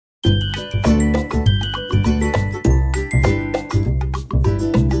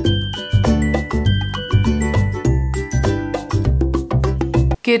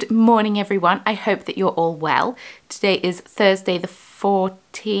Good morning everyone, I hope that you're all well. Today is Thursday the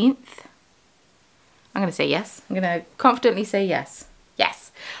 14th. I'm going to say yes. I'm going to confidently say yes.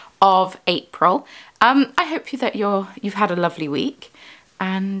 Yes. Of April. I hope that you've had a lovely week.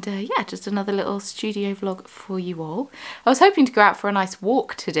 And yeah, just another little studio vlog for you all. I was hoping to go out for a nice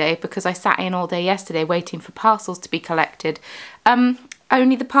walk today because I sat in all day yesterday waiting for parcels to be collected.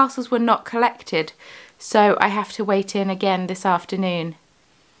 Only the parcels were not collected, so I have to wait in again this afternoon.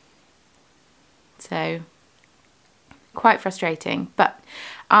 So, quite frustrating, but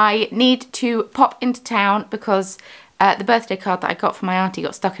I need to pop into town because the birthday card that I got for my auntie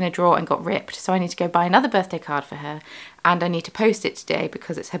got stuck in a drawer and got ripped, so I need to go buy another birthday card for her, and I need to post it today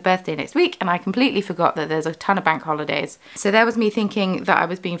because it's her birthday next week, and I completely forgot that there's a ton of bank holidays. So there was me thinking that I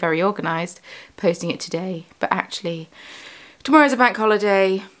was being very organised, posting it today, but actually tomorrow's a bank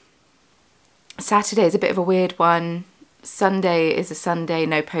holiday, Saturday is a bit of a weird one, Sunday is a Sunday,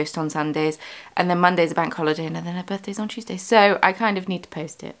 no post on Sundays, and then Monday's a bank holiday, and then her birthday's on Tuesday. So I kind of need to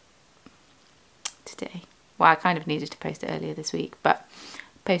post it today. Well, I kind of needed to post it earlier this week, but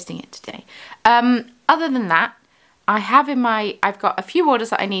posting it today. Other than that, I've got a few orders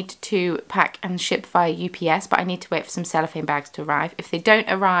that I need to pack and ship via UPS, but I need to wait for some cellophane bags to arrive. If they don't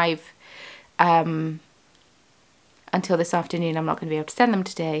arrive until this afternoon, I'm not going to be able to send them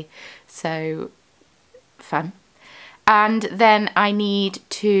today. So, fun. And then I need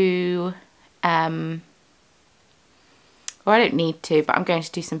to, or I don't need to, but I'm going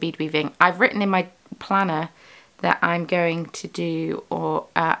to do some bead weaving. I've written in my planner that I'm going to do,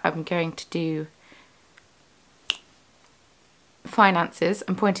 finances.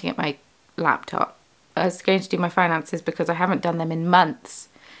 I'm pointing at my laptop. I was going to do my finances because I haven't done them in months.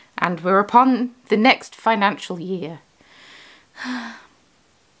 And we're upon the next financial year.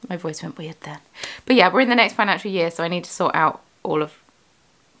 My voice went weird then. But yeah, we're in the next financial year, so I need to sort out all of,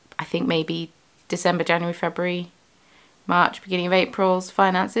 I think maybe December, January, February, March, beginning of April's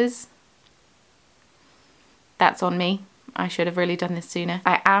finances. That's on me. I should have really done this sooner.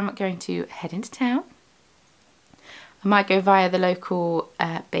 I am going to head into town. I might go via the local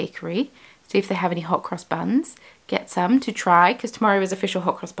bakery, see if they have any hot cross buns, get some to try, because tomorrow is official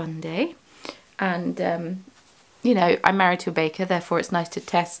hot cross bun day. And you know, I'm married to a baker, therefore it's nice to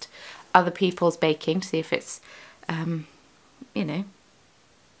test other people's baking to see if it's, you know,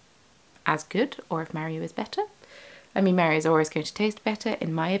 as good or if Mario is better. I mean, Mario is always going to taste better,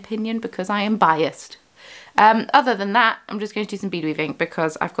 in my opinion, because I am biased. Other than that, I'm just going to do some bead weaving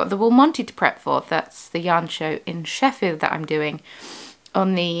because I've got the Wool Monty to prep for. That's the yarn show in Sheffield that I'm doing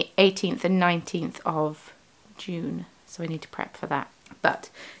on the 18th and 19th of June. So I need to prep for that.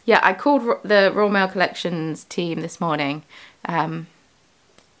 But yeah, I called the Royal Mail Collections team this morning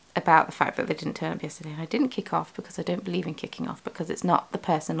about the fact that they didn't turn up yesterday. And I didn't kick off because I don't believe in kicking off because it's not the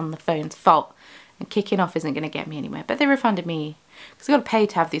person on the phone's fault. And kicking off isn't going to get me anywhere. But they refunded me because I've got to pay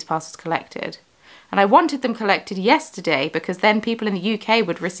to have these parcels collected. And I wanted them collected yesterday because then people in the UK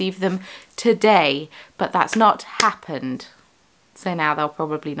would receive them today. But that's not happened. So now they'll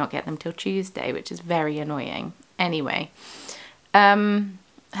probably not get them till Tuesday, which is very annoying. Anyway.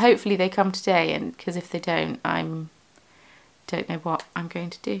 Hopefully they come today, and because if they don't, don't know what I'm going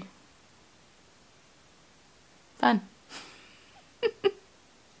to do. Fun.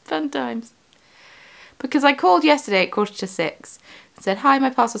 Fun times. Because I called yesterday at 6:15 and said, hi, my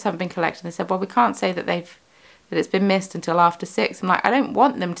parcels haven't been collected. And they said, well, we can't say that it's been missed until after 6. I'm like, I don't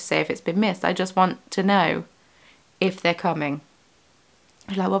want them to say if it's been missed. I just want to know if they're coming.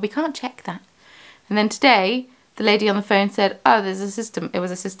 They're like, well, we can't check that. And then today, the lady on the phone said, oh, it was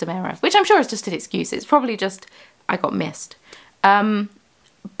a system error, which I'm sure is just an excuse. It's probably just, I got missed.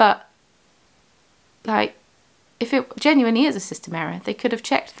 But, like, if it genuinely is a system error, they could have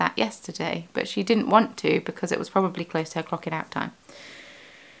checked that yesterday, but she didn't want to because it was probably close to her clocking out time.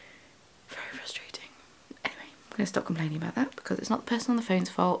 Very frustrating. Anyway, I'm going to stop complaining about that because it's not the person on the phone's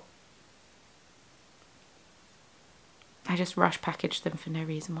fault. I just rush packaged them for no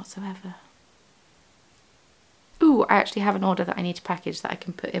reason whatsoever. Ooh, I actually have an order that I need to package that I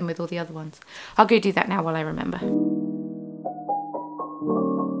can put in with all the other ones. I'll go do that now while I remember.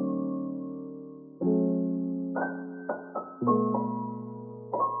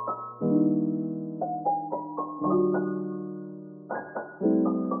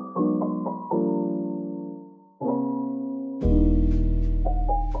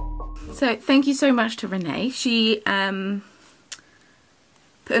 So thank you so much to Renee. She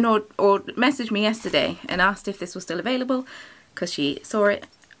put an order, or messaged me yesterday and asked if this was still available because she saw it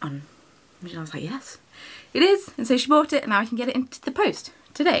on, and I was like, yes, it is. And so she bought it, and now I can get it into the post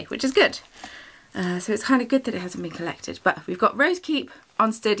today, which is good. So it's kind of good that it hasn't been collected. But we've got Rose Keep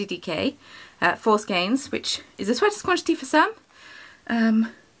on Sturdy DK, 4 skeins, which is a sweater's quantity for some.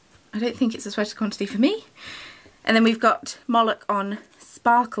 I don't think it's a sweater's quantity for me. And then we've got Moloch on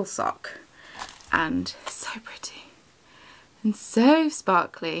Sparkle Sock, and so pretty and so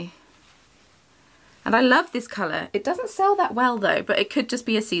sparkly. And I love this colour. It doesn't sell that well though, but it could just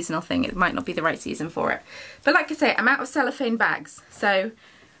be a seasonal thing. It might not be the right season for it. But like I say, I'm out of cellophane bags, so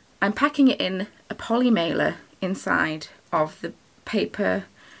I'm packing it in a poly mailer inside of the paper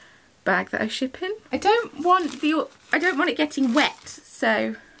bag that I ship in. I don't want it getting wet,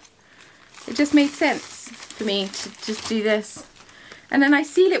 so it just made sense for me to just do this. And then I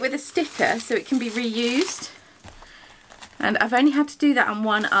seal it with a sticker so it can be reused. And I've only had to do that on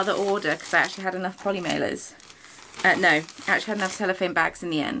one other order because I actually had enough poly mailers. No, I actually had enough cellophane bags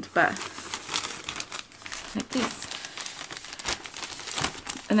in the end, but like this.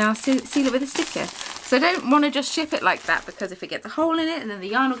 And now I'll seal it with a sticker. So I don't want to just ship it like that, because if it gets a hole in it and then the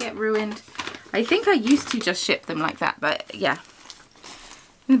yarn will get ruined. I think I used to just ship them like that, but yeah,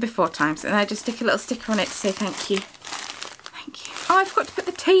 in the before times. And I just stick a little sticker on it to say thank you. Thank you. Oh, I forgot to put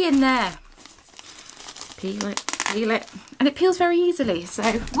the tea in there. Peel it. Peel it, and it peels very easily, so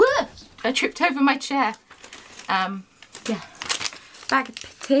whoa, I tripped over my chair. Yeah, bag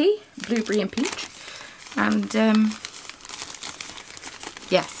of tea, blueberry and peach, and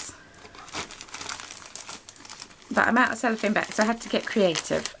yes, but I'm out of cellophane bags, so I had to get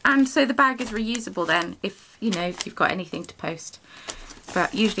creative. And so the bag is reusable then, if you know, if you've got anything to post.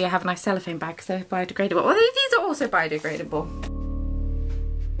 But usually I have a nice cellophane bag because they're biodegradable. Well, these are also biodegradable.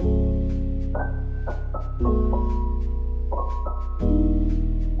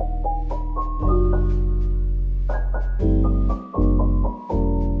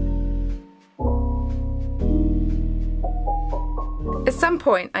 At some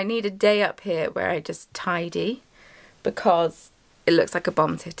point I need a day up here where I just tidy, because it looks like a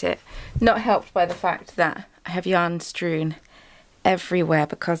bomb's hit it. Not helped by the fact that I have yarn strewn everywhere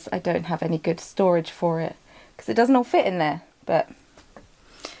because I don't have any good storage for it, because it doesn't all fit in there. But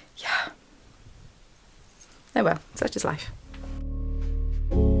yeah, oh well, such is life.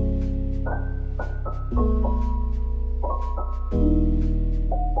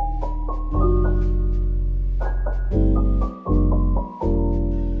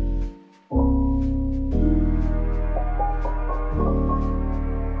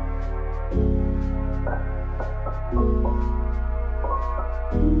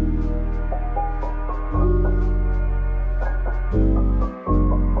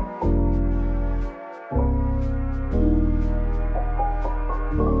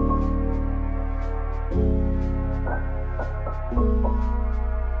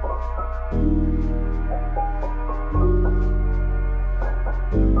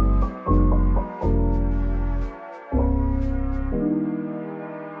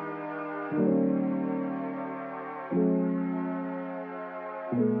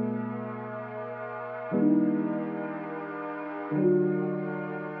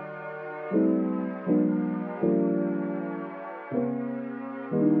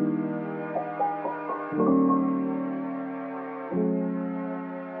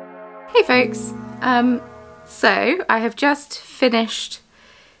 Hey folks, so I have just finished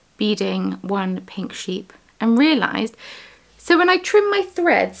beading one pink sheep and realised, so when I trim my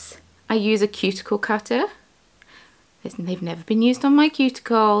threads I use a cuticle cutter. They've never been used on my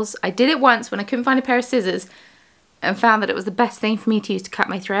cuticles. I did it once when I couldn't find a pair of scissors and found that it was the best thing for me to use to cut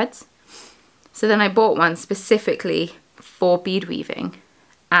my threads. So then I bought one specifically for bead weaving,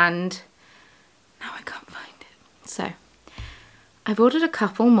 and now I can't find it. So I've ordered a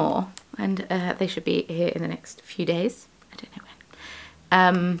couple more, and they should be here in the next few days. I don't know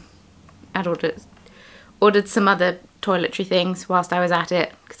when. I'd ordered some other toiletry things whilst I was at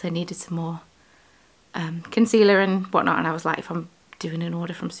it because I needed some more concealer and whatnot, and I was like, if I'm doing an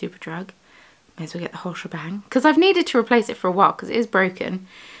order from Superdrug, may as well get the whole shebang, because I've needed to replace it for a while because it is broken,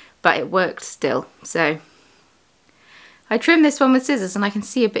 but it worked still. So I trimmed this one with scissors and I can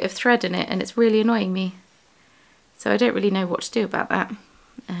see a bit of thread in it and it's really annoying me, so I don't really know what to do about that.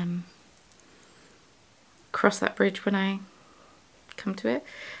 Cross that bridge when I come to it.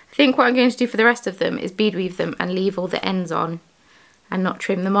 I think what I'm going to do for the rest of them is bead weave them and leave all the ends on and not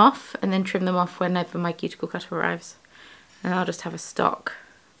trim them off, and then trim them off whenever my cuticle cutter arrives. And I'll just have a stock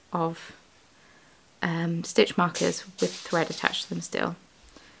of stitch markers with thread attached to them still.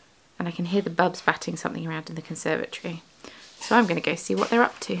 And I can hear the bubs batting something around in the conservatory. So I'm going to go see what they're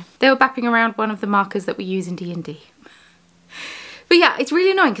up to. They were bapping around one of the markers that we use in D&D. But yeah, it's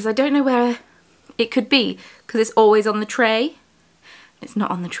really annoying because I don't know where it could be, because it's always on the tray. It's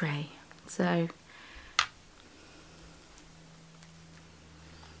not on the tray. So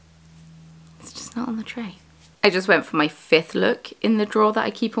It's not on the tray. I just went for my 5th look in the drawer that I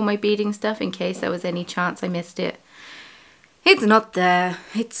keep all my beading stuff in case there was any chance I missed it. It's not there.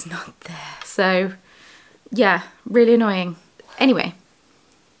 It's not there. So, yeah, really annoying. Anyway,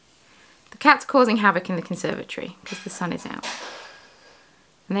 the cat's causing havoc in the conservatory because the sun is out.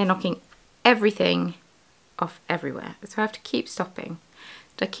 And they're knocking everything off everywhere. So I have to keep stopping.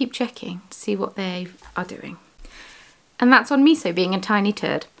 I keep checking to see what they are doing. And that's on Miso being a tiny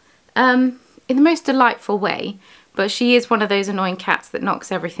turd. In the most delightful way, but she is one of those annoying cats that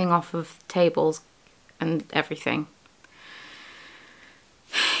knocks everything off of tables and everything.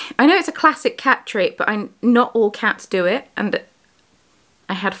 I know it's a classic cat trait, but not all cats do it. And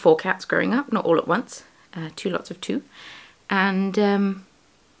I had 4 cats growing up, not all at once, 2 lots of 2. And I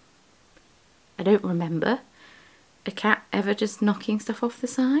don't remember a cat ever just knocking stuff off the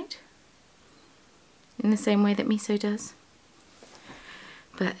side in the same way that Miso does.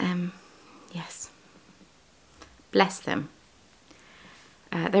 But yes, bless them.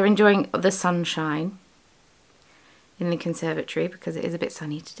 They're enjoying the sunshine in the conservatory because it is a bit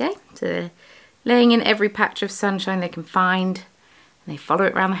sunny today. So they're laying in every patch of sunshine they can find and they follow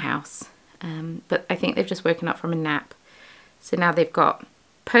it around the house. But I think they've just woken up from a nap. So now they've got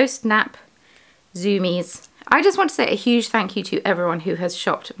post-nap zoomies. I just want to say a huge thank you to everyone who has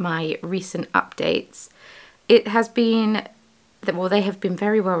shopped my recent updates. It has been, well, they have been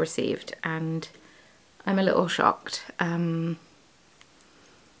very well received and I'm a little shocked.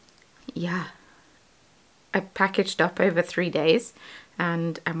 Yeah, I packaged up over 3 days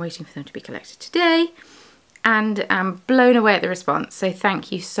and I'm waiting for them to be collected today and I'm blown away at the response. So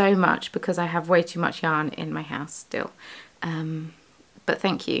thank you so much because I have way too much yarn in my house still. But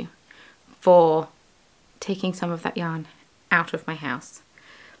thank you for taking some of that yarn out of my house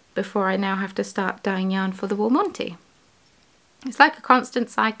before I now have to start dyeing yarn for the wool Monty. It's like a constant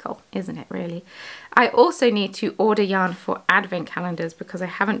cycle, isn't it, really? I also need to order yarn for advent calendars because I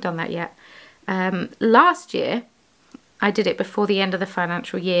haven't done that yet. Last year, I did it before the end of the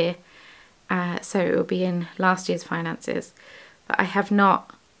financial year, so it will be in last year's finances, but I have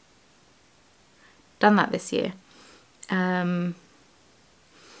not done that this year. I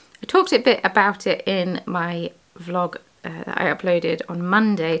talked a bit about it in my vlog that I uploaded on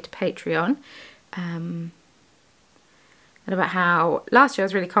Monday to Patreon, and about how last year I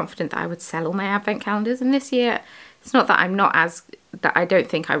was really confident that I would sell all my advent calendars, and this year it's not that I don't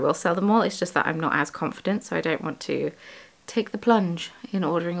think I will sell them all, it's just that I'm not as confident, so I don't want to take the plunge in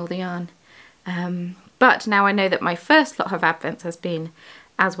ordering all the yarn. But now I know that my first lot of advents has been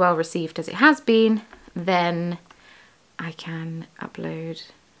as well received as it has been, then I can upload,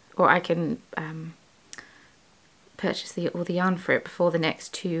 or I can purchase all the yarn for it before the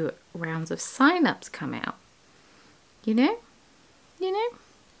next 2 rounds of sign-ups come out. You know?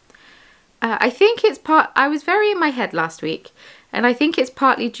 I think it's I was very in my head last week, and I think it's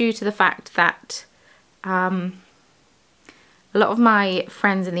partly due to the fact that a lot of my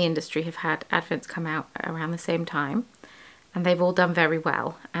friends in the industry have had advents come out around the same time, and they've all done very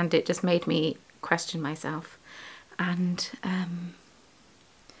well, and it just made me question myself. And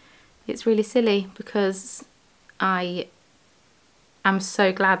it's really silly because I am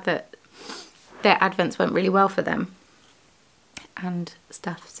so glad that their advents went really well for them and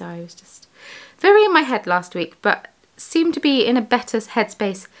stuff. So I was just very in my head last week, but seemed to be in a better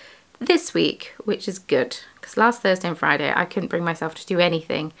headspace this week, which is good, because last Thursday and Friday I couldn't bring myself to do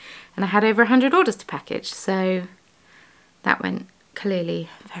anything and I had over 100 orders to package, so that went clearly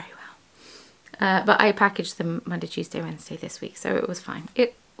very well. But I packaged them Monday, Tuesday, Wednesday this week, so it was fine.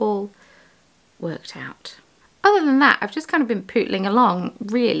 It all worked out. Other than that, I've just kind of been pootling along,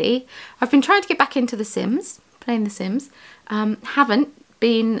 really. I've been trying to get back into The Sims, playing The Sims. Haven't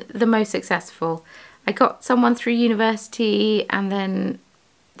been the most successful. I got someone through university and then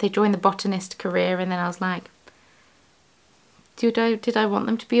they joined the botanist career, and then I was like, did I want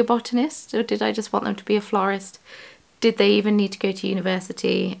them to be a botanist, or did I just want them to be a florist? Did they even need to go to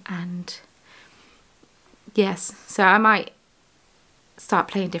university? And yes, so I might start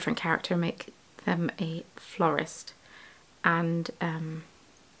playing a different character and make them a florist and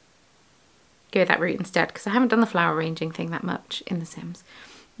go that route instead, because I haven't done the flower arranging thing that much in The Sims,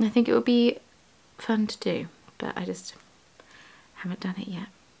 and I think it would be fun to do, but I just haven't done it yet.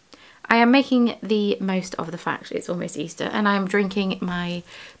 I am making the most of the fact it's almost Easter, and I'm drinking my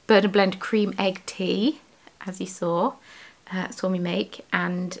Bird and Blend cream egg tea, as you saw me make,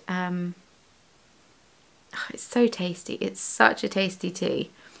 and oh, it's so tasty. It's such a tasty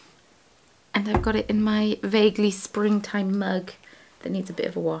tea. And I've got it in my vaguely springtime mug that needs a bit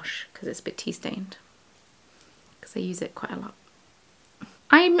of a wash because it's a bit tea stained, because I use it quite a lot.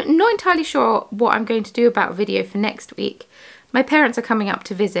 I'm not entirely sure what I'm going to do about a video for next week. My parents are coming up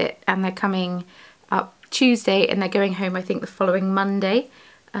to visit, and they're coming up Tuesday and they're going home I think the following Monday.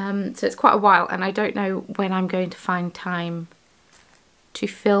 So it's quite a while, and I don't know when I'm going to find time to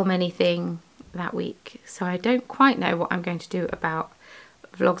film anything that week. So I don't quite know what I'm going to do about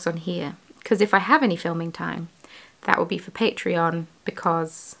vlogs on here. Because if I have any filming time, that will be for Patreon,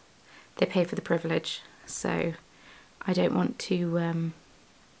 because they pay for the privilege. So I don't want to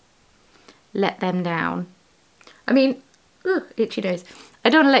let them down. I mean, ugh, itchy nose. I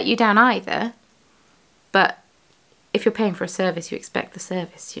don't want to let you down either, but if you're paying for a service, you expect the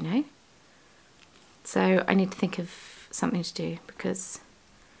service, you know? So I need to think of something to do, because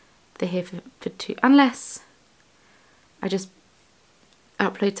they're here for two, unless I just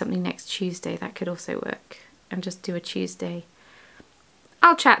upload something next Tuesday. That could also work, and just do a Tuesday.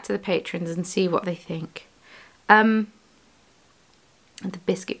 I'll chat to the patrons and see what they think. The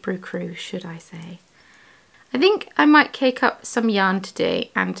Biscuit Brew crew, should I say. I think I might cake up some yarn today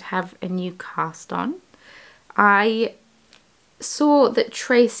and have a new cast on. I saw that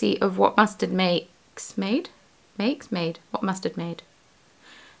Tracy of What Mustard made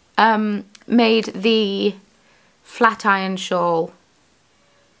the flat iron shawl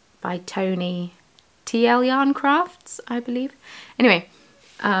by Tony TL Yarn Crafts, I believe. Anyway,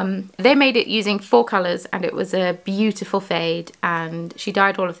 they made it using 4 colours, and it was a beautiful fade, and she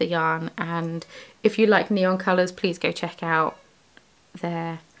dyed all of the yarn. And if you like neon colours, please go check out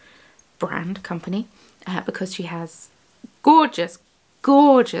their brand company, because she has gorgeous,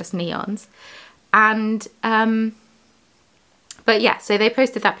 gorgeous neons. And but yeah, so they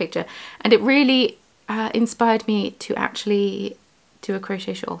posted that picture, and it really inspired me to actually do a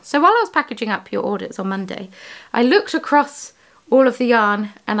crochet shawl. So while I was packaging up your orders on Monday, I looked across all of the yarn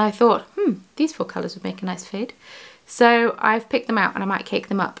and I thought, these 4 colours would make a nice fade. So I've picked them out, and I might cake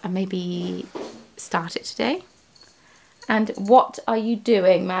them up and maybe start it today. And what are you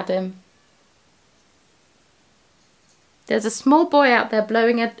doing, madam? There's a small boy out there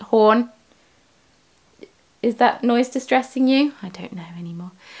blowing a horn. Is that noise distressing you? I don't know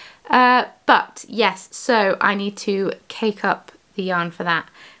anymore. But yes, so I need to cake up the yarn for that.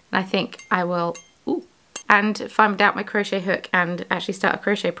 And I think I will, and find out my crochet hook and actually start a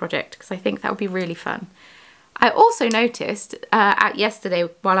crochet project, because I think that would be really fun. I also noticed yesterday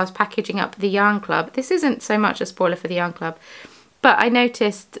while I was packaging up the yarn club, this isn't so much a spoiler for the yarn club, but I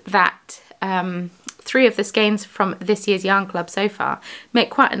noticed that 3 of the skeins from this year's yarn club so far make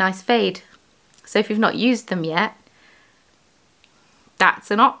quite a nice fade. So if you've not used them yet, that's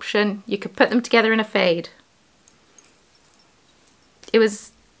an option. You could put them together in a fade. It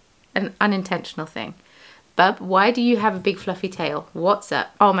was an unintentional thing. Bub, why do you have a big fluffy tail? What's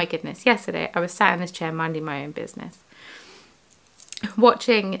up? Oh my goodness. Yesterday I was sat in this chair minding my own business,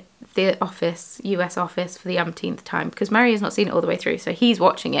 watching The Office, US Office, for the umpteenth time, because Murray has not seen it all the way through, so he's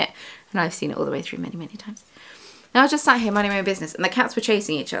watching it, and I've seen it all the way through many, many times. Now I was just sat here minding my own business, and the cats were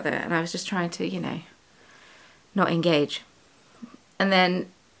chasing each other, and I was just trying to, you know, not engage. And then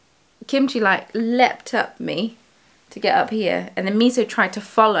Kimchi like leapt up me to get up here, and then Miso tried to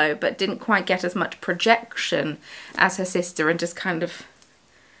follow but didn't quite get as much projection as her sister, and just kind of,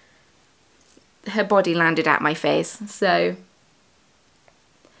 her body landed at my face. So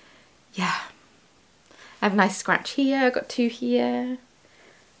yeah, I have a nice scratch here, I got 2 here,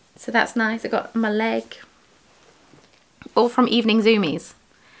 so that's nice. I got my leg, all from evening zoomies.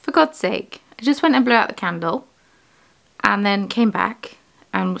 For God's sake, I just went and blew out the candle and then came back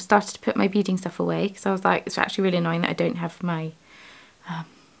and started to put my beading stuff away, because I was like, it's actually really annoying that I don't have my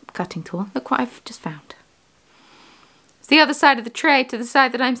cutting tool. Look what I've just found. It's the other side of the tray to the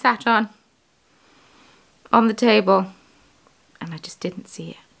side that I'm sat on the table, and I just didn't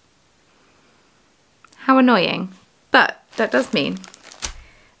see it. How annoying. But that does mean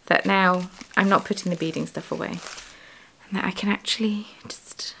that now I'm not putting the beading stuff away, and that I can actually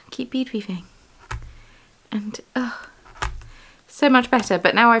just keep bead weaving. And so much better.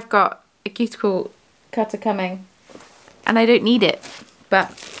 But now I've got a cuticle cutter coming, and I don't need it, but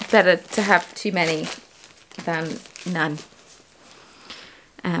better to have too many than none.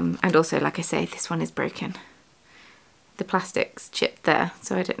 And also, like I say, this one is broken. The plastic's chipped there,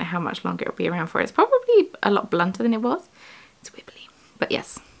 so I don't know how much longer it'll be around for. It's probably a lot blunter than it was. It's wibbly, but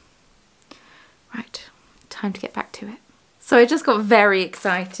yes. Right, time to get back to it. So I just got very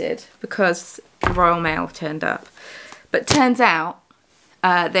excited because the Royal Mail turned up. But turns out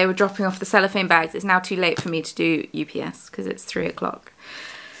they were dropping off the cellophane bags. It's now too late for me to do UPS because it's 3 o'clock.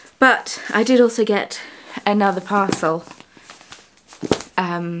 But I did also get another parcel.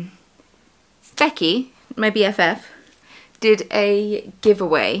 Becky, my BFF, did a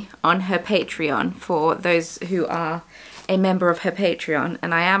giveaway on her Patreon for those who are a member of her Patreon,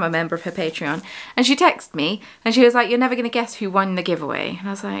 and I am a member of her Patreon, and she texted me and she was like, "You're never going to guess who won the giveaway." And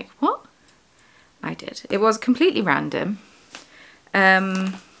I was like, what? I did. It was completely random,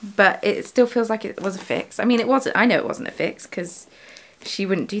 but it still feels like it was a fix. I mean, it wasn't. I know it wasn't a fix because she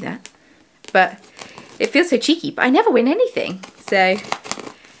wouldn't do that, but it feels so cheeky. But I never win anything, so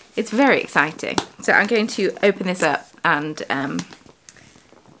it's very exciting. So I'm going to open this up and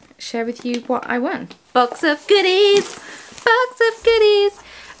share with you what I won. Box of goodies! Box of goodies!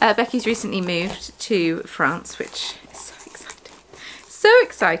 Becky's recently moved to France, which is so exciting. So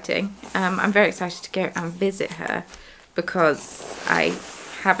exciting. I'm very excited to go and visit her because I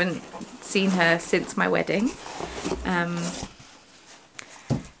haven't seen her since my wedding,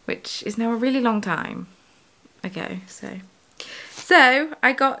 which is now a really long time ago. So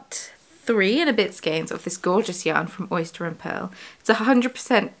I got 3 and a bit skeins of this gorgeous yarn from Oyster and Pearl. It's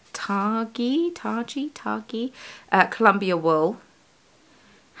 100% Targi, Columbia wool,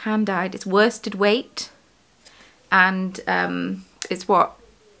 hand dyed. It's worsted weight, and it's what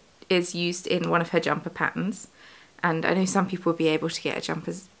is used in one of her jumper patterns. And I know some people will be able to get a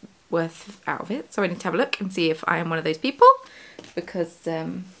jumper's worth out of it, so I need to have a look and see if I am one of those people, because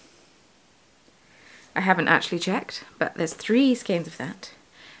I haven't actually checked, but there's 3 skeins of that.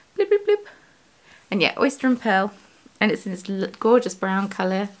 Bloop, bloop, bloop. And yeah, Oyster and Pearl, and it's in this gorgeous brown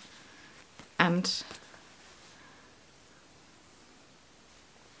colour, and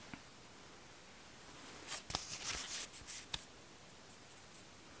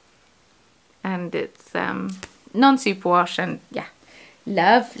it's non-superwash, and yeah,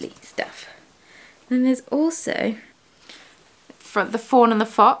 lovely stuff. Then there's also, from the Fawn and the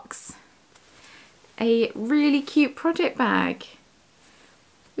Fox, a really cute project bag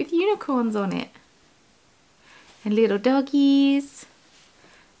with unicorns on it and little doggies,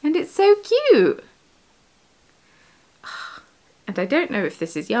 and it's so cute. And I don't know if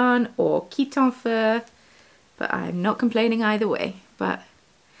this is yarn or Khitan fur, but I'm not complaining either way. But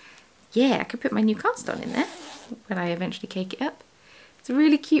yeah, I could put my new cast on in there when I eventually cake it up. It's a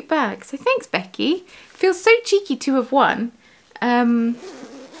really cute bag, so thanks, Becky. It feels so cheeky to have won.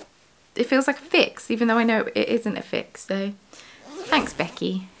 It feels like a fix, even though I know it isn't a fix. So thanks,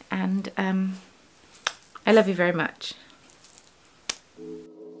 Becky, and I love you very much.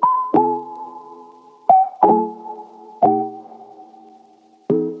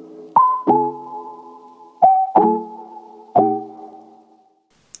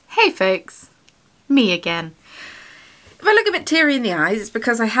 Hey folks, me again. If I look a bit teary in the eyes, it's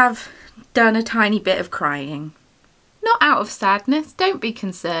because I have done a tiny bit of crying. Not out of sadness, don't be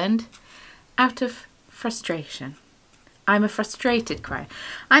concerned. Out of frustration. I'm a frustrated crier.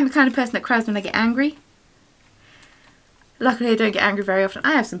 I'm the kind of person that cries when I get angry. Luckily I don't get angry very often.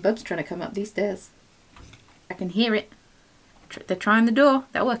 I have some bubs trying to come up these stairs. I can hear it. They're trying the door.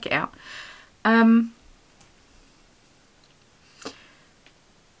 They'll work it out.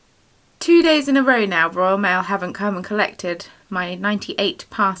 2 days in a row now, Royal Mail haven't come and collected my 98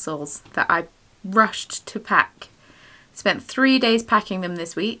 parcels that I rushed to pack. Spent 3 days packing them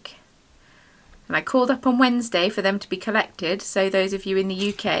this week. And I called up on Wednesday for them to be collected. So those of you in the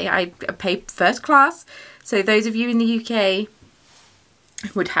UK, I pay first class. So those of you in the UK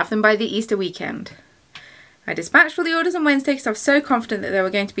would have them by the Easter weekend. I dispatched all the orders on Wednesday because I was so confident that they were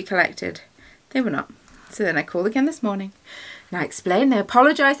going to be collected. They were not. So then I called again this morning. And I explained, they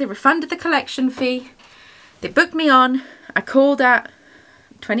apologised, they refunded the collection fee. They booked me on. I called at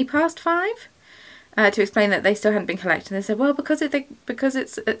 5:20 to explain that they still hadn't been collected. They said, well, because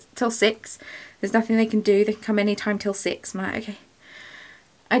it's till 6, there's nothing they can do. They can come any time till 6. I'm like, okay.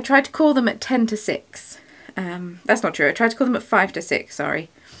 I tried to call them at 10 to 6. That's not true. I tried to call them at 5 to 6, sorry.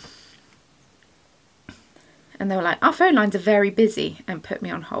 And they were like, our phone lines are very busy, and put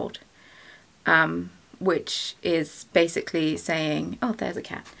me on hold. Which is basically saying, oh, there's a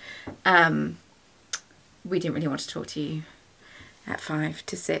cat. We didn't really want to talk to you at 5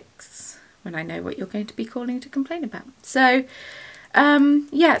 to 6 when I know what you're going to be calling to complain about. So,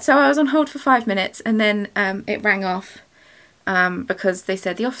 yeah, so I was on hold for 5 minutes, and then it rang off because they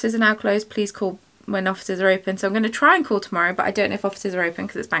said the offices are now closed. Please call when offices are open. So I'm going to try and call tomorrow, but I don't know if offices are open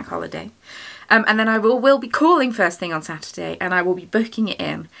because it's bank holiday. And then I will be calling first thing on Saturday, and I will be booking it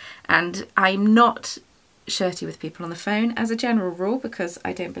in. And I'm not shirty with people on the phone as a general rule because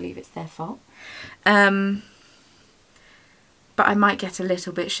I don't believe it's their fault. But I might get a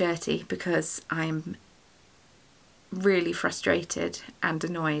little bit shirty because I'm really frustrated and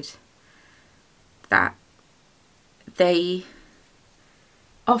annoyed that they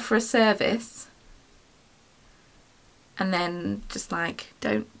offer a service and then just like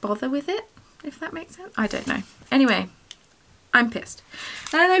don't bother with it, if that makes sense. I don't know. Anyway, I'm pissed.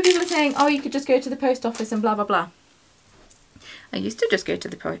 And I know people are saying, oh, you could just go to the post office and blah, blah, blah. I used to just go to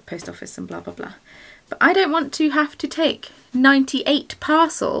the post office and blah, blah, blah. But I don't want to have to take 98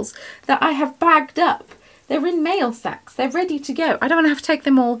 parcels that I have bagged up. They're in mail sacks. They're ready to go. I don't want to have to take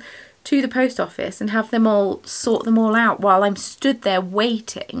them all to the post office and have them all, sort them all out while I'm stood there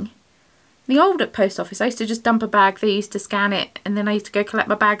waiting. The old post office, I used to just dump a bag, they used to scan it, and then I used to go collect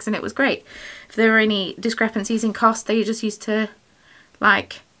my bags and it was great. If there were any discrepancies in cost, they just used to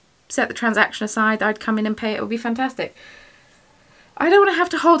like set the transaction aside, I'd come in and pay it, it would be fantastic. I don't want to have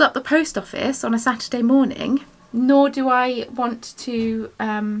to hold up the post office on a Saturday morning, nor do I want to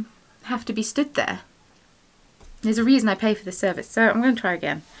have to be stood there. There's a reason I pay for this service, so I'm going to try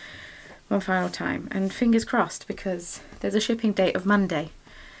again one final time, and fingers crossed, because there's a shipping date of Monday.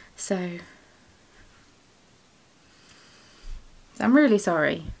 So I'm really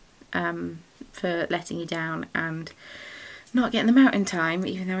sorry for letting you down and not getting them out in time,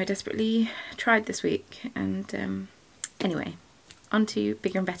 even though I desperately tried this week. And anyway, on to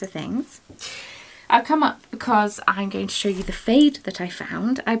bigger and better things. I've come up because I'm going to show you the fade that I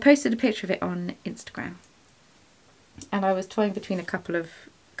found. I posted a picture of it on Instagram, and I was toying between a couple of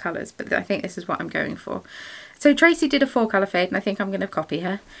colours, but I think this is what I'm going for. So Tracy did a 4-colour fade, and I think I'm going to copy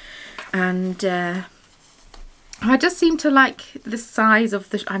her. And I just seem to like the size of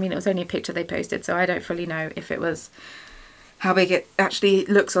the, I mean, it was only a picture they posted, so I don't fully know if it was how big it actually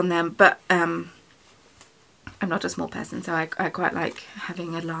looks on them, but I'm not a small person, so I quite like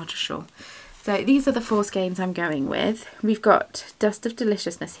having a larger shawl. So these are the 4 skeins I'm going with. We've got Dust of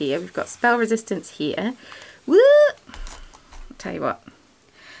Deliciousness here, we've got Spell Resistance here. Woo! I'll tell you what,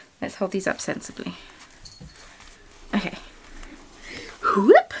 let's hold these up sensibly. Okay.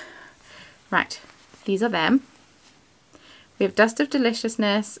 Whoop! Right, these are them. We have Dust of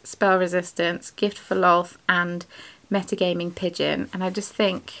Deliciousness, Spell Resistance, Gift for Lolth, and Metagaming Pigeon. And I just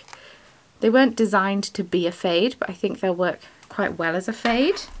think they weren't designed to be a fade, but I think they'll work quite well as a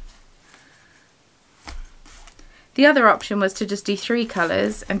fade. The other option was to just do 3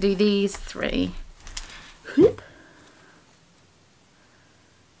 colours and do these 3. Whoop.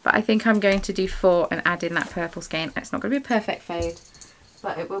 But I think I'm going to do 4 and add in that purple skein. It's not going to be a perfect fade,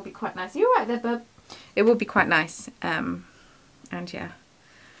 but it will be quite nice. You're right there, bub. It will be quite nice. And yeah,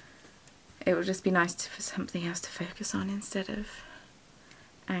 it will just be nice for something else to focus on instead of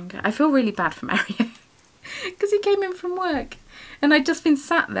anger. I feel really bad for Mario because he came in from work and I'd just been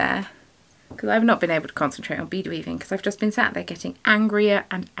sat there because I've not been able to concentrate on bead weaving because I've just been sat there getting angrier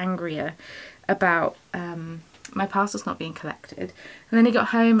and angrier about my parcels not being collected. And then he got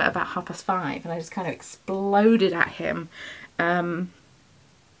home at about 5:30 and I just kind of exploded at him.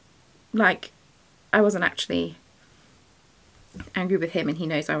 Like I wasn't actually angry with him and he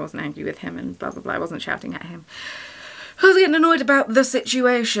knows I wasn't angry with him and blah blah blah. I wasn't shouting at him. I was getting annoyed about the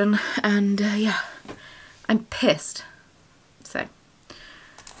situation and yeah, I'm pissed. So I'm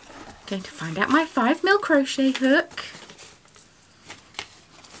going to find out my 5mm crochet hook.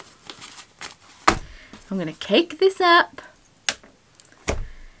 I'm going to cake this up,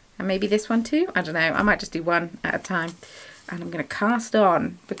 and maybe this one too, I don't know, I might just do one at a time, and I'm going to cast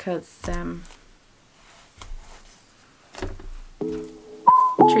on because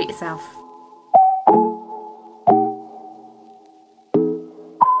treat yourself.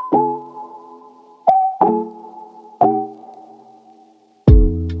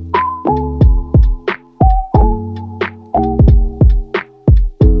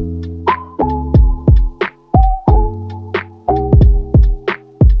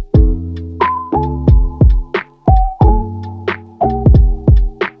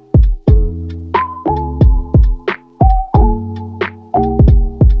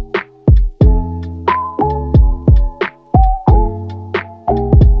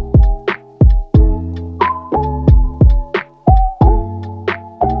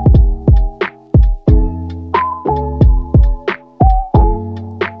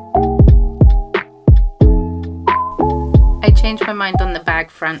 Changed my mind on the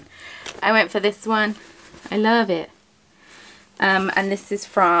bag front. I went for this one. I love it. And this is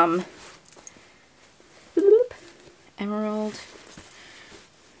from Emerald.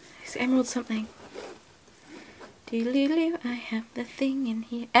 Is it Emerald something? Doodaloo, I have the thing in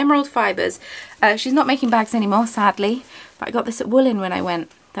here. Emerald Fibres. She's not making bags anymore, sadly. But I got this at Woolen when I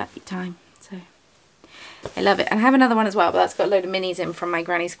went that time. So I love it. And I have another one as well, but that's got a load of minis in from my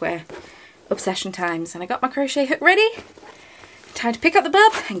Granny Square Obsession Times. And I got my crochet hook ready. Time to pick up the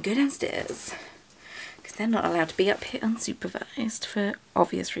bub and go downstairs because they're not allowed to be up here unsupervised for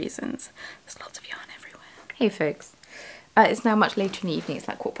obvious reasons. There's lots of yarn everywhere. Hey folks, It's now much later in the evening, it's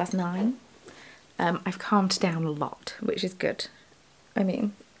like 9:15. I've calmed down a lot, which is good. I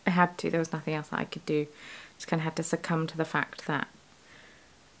mean, I had to, there was nothing else that I could do. Just kind of had to succumb to the fact that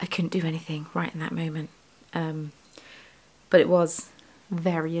I couldn't do anything right in that moment. But it was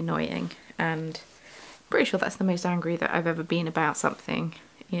very annoying, and I'm pretty sure that's the most angry that I've ever been about something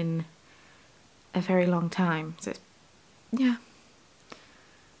in a very long time. So yeah,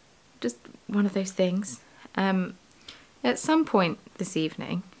 just one of those things. At some point this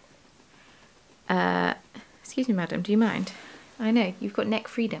evening, excuse me madam, do you mind? I know, you've got neck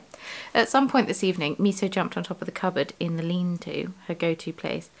freedom. At some point this evening, Miso jumped on top of the cupboard in the lean-to, her go-to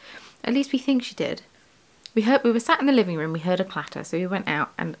place. At least we think she did. We were sat in the living room, we heard a clatter, so we went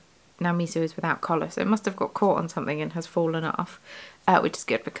out, and now Miso is without collar, so it must have got caught on something and has fallen off, which is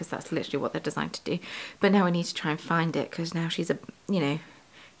good because that's literally what they're designed to do. But now we need to try and find it, because now she's a, you know,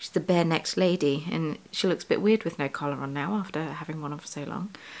 she's a bare-necked lady, and she looks a bit weird with no collar on now after having one on for so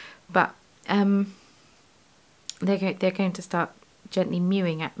long. But they're going to start gently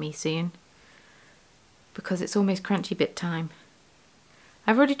mewing at me soon, because it's almost crunchy bit time.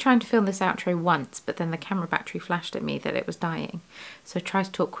 I've already tried to film this outro once, but then the camera battery flashed at me that it was dying. So I tried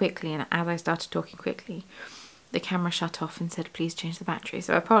to talk quickly, and as I started talking quickly, the camera shut off and said, please change the battery.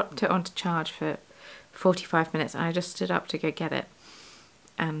 So I popped it on to charge for 45 minutes, and I just stood up to go get it.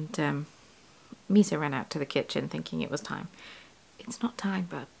 And Miso ran out to the kitchen thinking it was time. It's not time,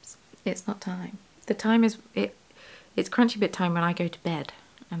 Bubs. It's not time. The time is, it's crunchy bit time when I go to bed,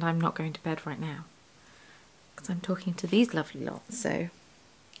 and I'm not going to bed right now, because I'm talking to these lovely lots, so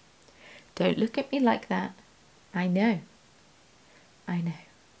don't look at me like that. I know. I know.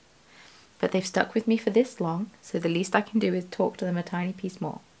 But they've stuck with me for this long, so the least I can do is talk to them a tiny piece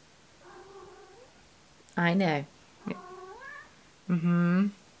more. I know.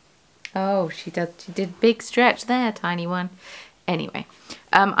 Oh, she did big stretch there, tiny one. Anyway,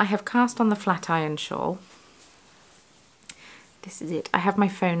 I have cast on the flat iron shawl. This is it. I have my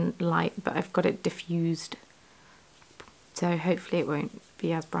phone light, but I've got it diffused, so hopefully it won't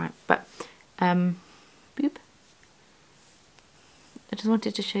be as bright. But boop. I just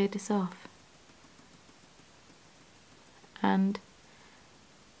wanted to show this off, and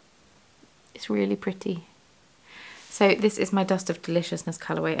it's really pretty. So this is my Dust of Deliciousness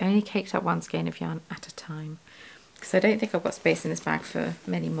colourway. I only caked up one skein of yarn at a time, because I don't think I've got space in this bag for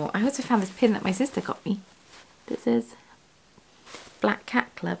many more. I also found this pin that my sister got me. This is Black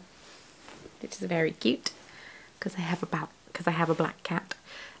Cat Club, which is very cute, because I have a black cat.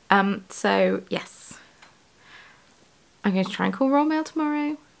 So yes, I'm going to try and call Royal Mail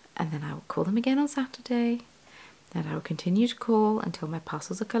tomorrow, and then I will call them again on Saturday. Then I will continue to call until my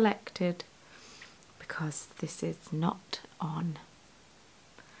parcels are collected, because this is not on.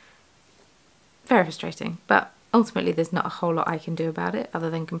 Very frustrating, but ultimately there's not a whole lot I can do about it other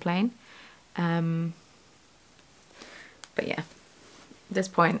than complain. But yeah, at this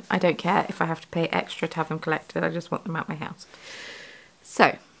point I don't care if I have to pay extra to have them collected. I just want them at my house.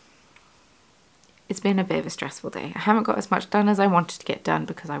 So it's been a bit of a stressful day. I haven't got as much done as I wanted to get done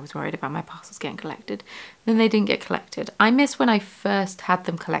because I was worried about my parcels getting collected. Then they didn't get collected. I miss when I first had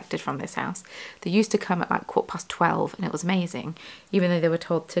them collected from this house. They used to come at like 12:15, and it was amazing. Even though they were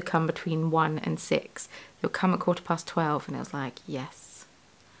told to come between 1 and 6, they would come at 12:15, and it was like, yes,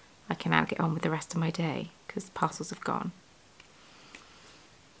 I can now get on with the rest of my day because the parcels have gone.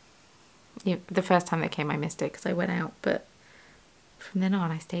 Yeah, the first time they came I missed it because I went out, but from then on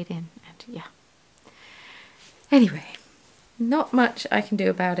I stayed in, and yeah. Anyway, not much I can do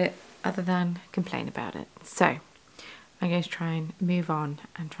about it other than complain about it. So I'm going to try and move on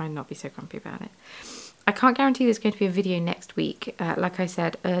and try and not be so grumpy about it. I can't guarantee there's going to be a video next week. Like I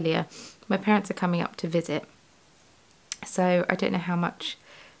said earlier, my parents are coming up to visit, so I don't know how much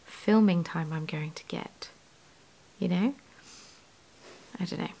filming time I'm going to get, you know? I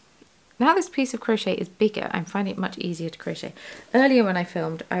don't know. Now this piece of crochet is bigger, I'm finding it much easier to crochet. Earlier when I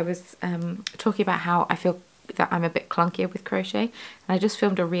filmed, I was talking about how I feel that I'm a bit clunkier with crochet, and I just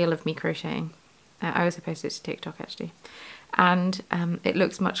filmed a reel of me crocheting. I also posted it to TikTok actually, and it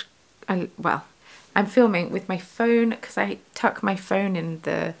looks much, well, I'm filming with my phone because I tuck my phone in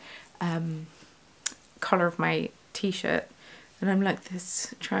the collar of my t-shirt, and I'm like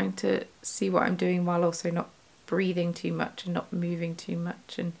this, trying to see what I'm doing while also not breathing too much and not moving too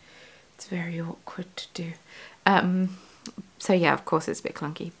much, and it's very awkward to do. So yeah, of course it's a bit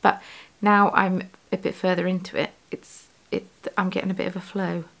clunky, but now I'm a bit further into it, I'm getting a bit of a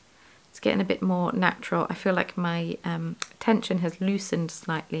flow. It's getting a bit more natural. I feel like my tension has loosened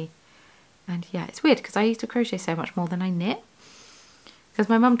slightly, and yeah, it's weird because I used to crochet so much more than I knit. Because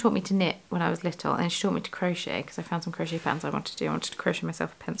my mum taught me to knit when I was little, and she taught me to crochet because I found some crochet patterns I wanted to do. I wanted to crochet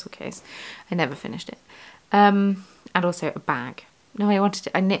myself a pencil case. I never finished it. And also a bag. No,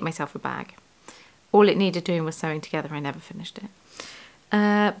 I knit myself a bag. All it needed doing was sewing together. I never finished it.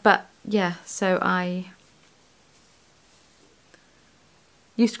 But yeah, so I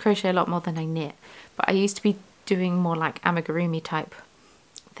used to crochet a lot more than I knit. But I used to be doing more like amigurumi type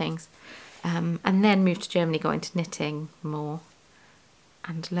things. And then moved to Germany, got into knitting more.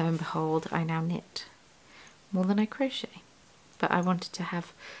 And lo and behold, I now knit more than I crochet. But I wanted to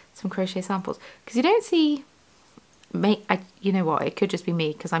have some crochet samples. Because you don't see... you know what, it could just be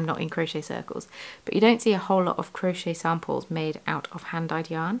me because I'm not in crochet circles. But you don't see a whole lot of crochet samples made out of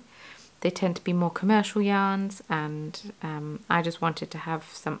hand-dyed yarn. They tend to be more commercial yarns. And I just wanted to have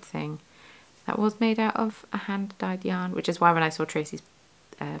something that was made out of a hand-dyed yarn. Which is why when I saw Tracy's...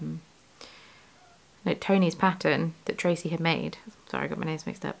 Tony's pattern that Tracy had made, sorry I got my names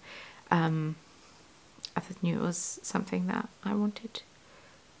mixed up, I knew it was something that I wanted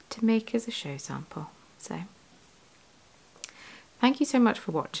to make as a show sample. So thank you so much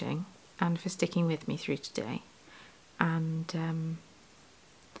for watching and for sticking with me through today. And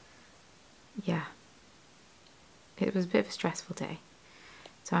yeah, it was a bit of a stressful day,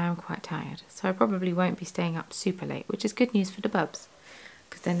 so I am quite tired, so I probably won't be staying up super late, which is good news for the bubs.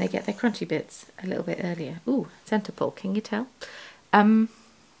 Because then they get their crunchy bits a little bit earlier. Ooh, centre pull, can you tell?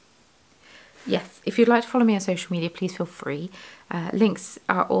 Yes, if you'd like to follow me on social media, please feel free. Links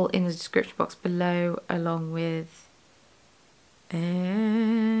are all in the description box below, along with...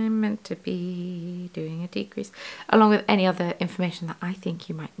 meant to be doing a decrease. Along with any other information that I think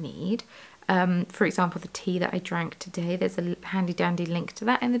you might need. For example, the tea that I drank today, there's a handy dandy link to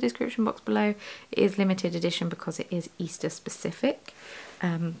that in the description box below. It is limited edition because it is Easter specific.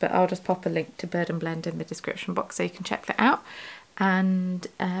 But I'll just pop a link to Bird and Blend in the description box so you can check that out. And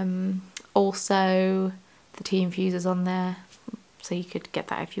also the tea infusers on there, so you could get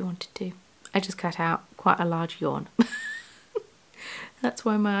that if you wanted to. I just cut out quite a large yawn. That's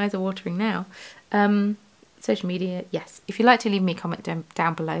why my eyes are watering now. Social media, yes. If you'd like to leave me a comment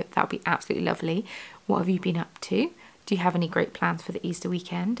down below, that would be absolutely lovely. What have you been up to? Do you have any great plans for the Easter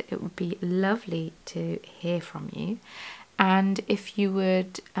weekend? It would be lovely to hear from you. And if you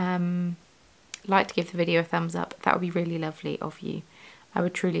would like to give the video a thumbs up, that would be really lovely of you. I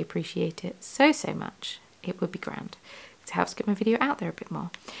would truly appreciate it so much. It would be grand. It helps get my video out there a bit more.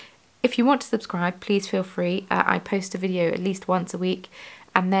 If you want to subscribe, please feel free. I post a video at least once a week.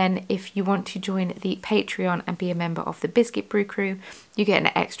 And then if you want to join the Patreon and be a member of the Biscuit Brew crew, you get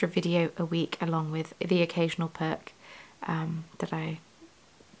an extra video a week along with the occasional perk that I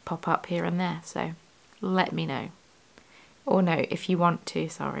pop up here and there. So let me know. Or no, if you want to,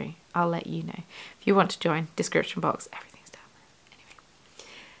 sorry, I'll let you know. If you want to join, description box, everything's down there.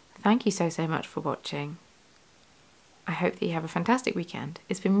 Anyway, thank you so much for watching. I hope that you have a fantastic weekend.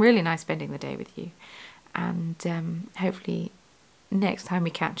 It's been really nice spending the day with you. And hopefully next time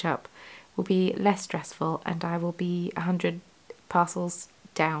we catch up will be less stressful and I will be 100 parcels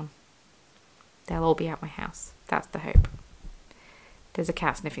down. They'll all be at my house. That's the hope. There's a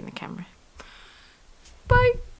cat sniffing the camera. Bye!